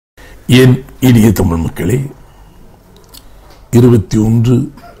என் இனிய தமிழ் மக்களே,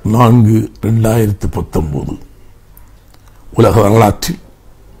 21/4/2019 உலக வரலாற்றில்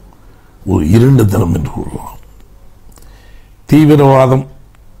ஒரு இருண்ட தினம் என்று கூறலாம். தீவிரவாதம்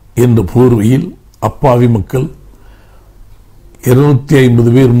என்ற போர்வையில் அப்பாவி மக்கள் 250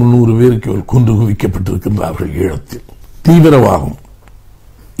 பேர் 300 பேருக்கு கொன்று குவிக்கப்பட்டிருக்கின்றார்கள் ஈழத்தில். தீவிரவாதம்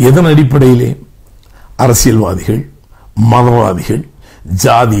எதன் அடிப்படையிலே? அரசியல்வாதிகள், மதவாதிகள்,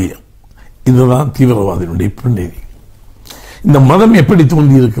 ஜாதிய, இதுதான் தீவிரவாதிகளுடைய பின்னணி. இந்த மதம் எப்படி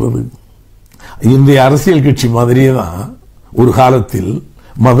தோன்றி இருக்கிறது? இன்றைய அரசியல் கட்சி மாதிரியே தான் ஒரு காலத்தில்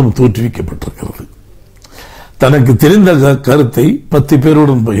மதம் தோற்றுவிக்கப்பட்டிருக்கிறது. தனக்கு தெரிந்த கருத்தை 10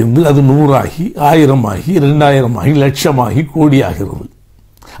 பேருடன் பகிர்ந்து அது 100 ஆகி 1000 ஆகி 2000 ஆகி லட்சமாகி கோடியாகிறது.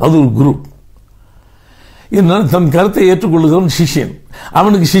 அது ஒரு குரூப். இதனால் தன் கருத்தை ஏற்றுக்கொள்ளுகிறவன் சிஷியன்,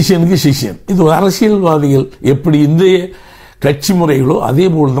 அவனுக்கு சிஷியனுக்கு சிஷியன். இது ஒரு அரசியல்வாதிகள் எப்படி இன்றைய கட்சி முறைகளோ அதே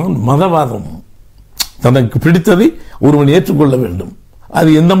போல்தான் மதவாதம். தனக்கு பிடித்ததை ஒருவன் ஏற்றுக்கொள்ள வேண்டும். அது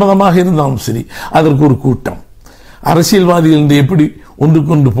எந்த மதமாக இருந்தாலும் சரி, அதற்கு ஒரு கூட்டம். அரசியல்வாதிகள் என்று எப்படி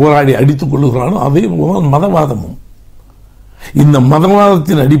ஒன்றுக்கொன்று போராடி அடித்துக் கொள்ளுகிறானோ அதே போல்தான் மதவாதமும். இந்த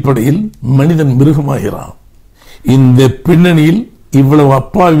மதவாதத்தின் அடிப்படையில் மனிதன் மிருகமாகிறான். இந்த பின்னணியில் இவ்வளவு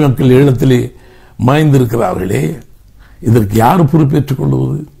அப்பாவி மக்கள் ஈழத்திலே மாய்ந்திருக்கிறார்களே, இதற்கு யார் பொறுப்பேற்றுக்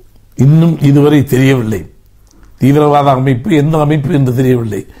கொள்வது? இன்னும் இதுவரை தெரியவில்லை. தீவிரவாத அமைப்பு எந்த அமைப்பு என்று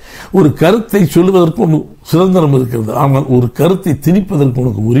தெரியவில்லை. ஒரு கருத்தை சொல்லுவதற்கு ஒரு சுதந்திரம் இருக்கிறது, ஆனால் ஒரு கருத்தை திணிப்பதற்கு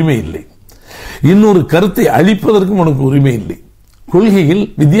உனக்கு உரிமை இல்லை. இன்னொரு கருத்தை அழிப்பதற்கும் உனக்கு உரிமை இல்லை. கொள்கையில்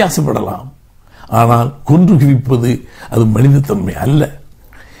வித்தியாசப்படலாம், ஆனால் கொன்று குவிப்பது அது மனிதத்தன்மை அல்ல.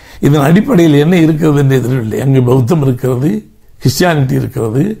 இதன் அடிப்படையில் என்ன இருக்கிறது என்று தெரியவில்லை. அங்கே பௌத்தம் இருக்கிறது, கிறிஸ்டியானிட்டி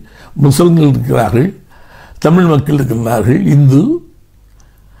இருக்கிறது, முஸ்லிம்கள் இருக்கிறார்கள், தமிழ் மக்கள் இருக்கிறார்கள், இந்து.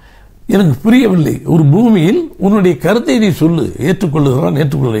 எனக்கு புரியவில்லை. ஒரு பூமியில் உன்னுடைய கருத்தை நீ சொல்லு, ஏற்றுக்கொள்ளுகிறான்,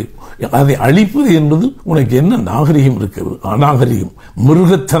 ஏற்றுக்கொள்ள. அதை அழிப்பது என்பது உனக்கு என்ன நாகரிகம் இருக்கிறது? அநாகரிகம்,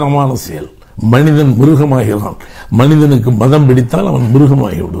 மிருகத்தனமான செயல். மனிதன் மிருகமாகிறான். மனிதனுக்கு மதம் பிடித்தால் அவன்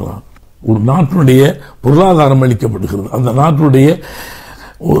மிருகமாகி விடுகிறான். ஒரு நாட்டினுடைய பொருளாதாரம் அளிக்கப்படுகிறது, அந்த நாட்டினுடைய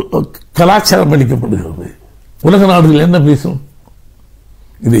கலாச்சாரம் அளிக்கப்படுகிறது. உலக நாடுகள் என்ன பேசும்?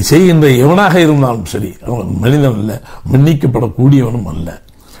 இதை செய்கின்ற எவனாக இருந்தாலும் சரி, அவன் மனிதன் அல்ல, மன்னிக்கப்படக்கூடியவனும் அல்ல.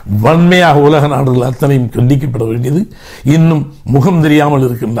 வன்மையாக உலக நாடுகள் அத்தனையும் கண்டிக்கப்பட வேண்டியது. இன்னும் முகம் தெரியாமல்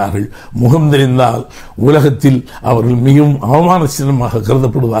இருக்கின்றார்கள். முகம் தெரிந்தால் உலகத்தில் அவர்கள் மிகவும் அவமான சின்னமாக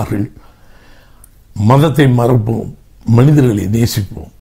கருதப்படுவார்கள். மதத்தை மறப்போம், மனிதர்களை நேசிப்போம்.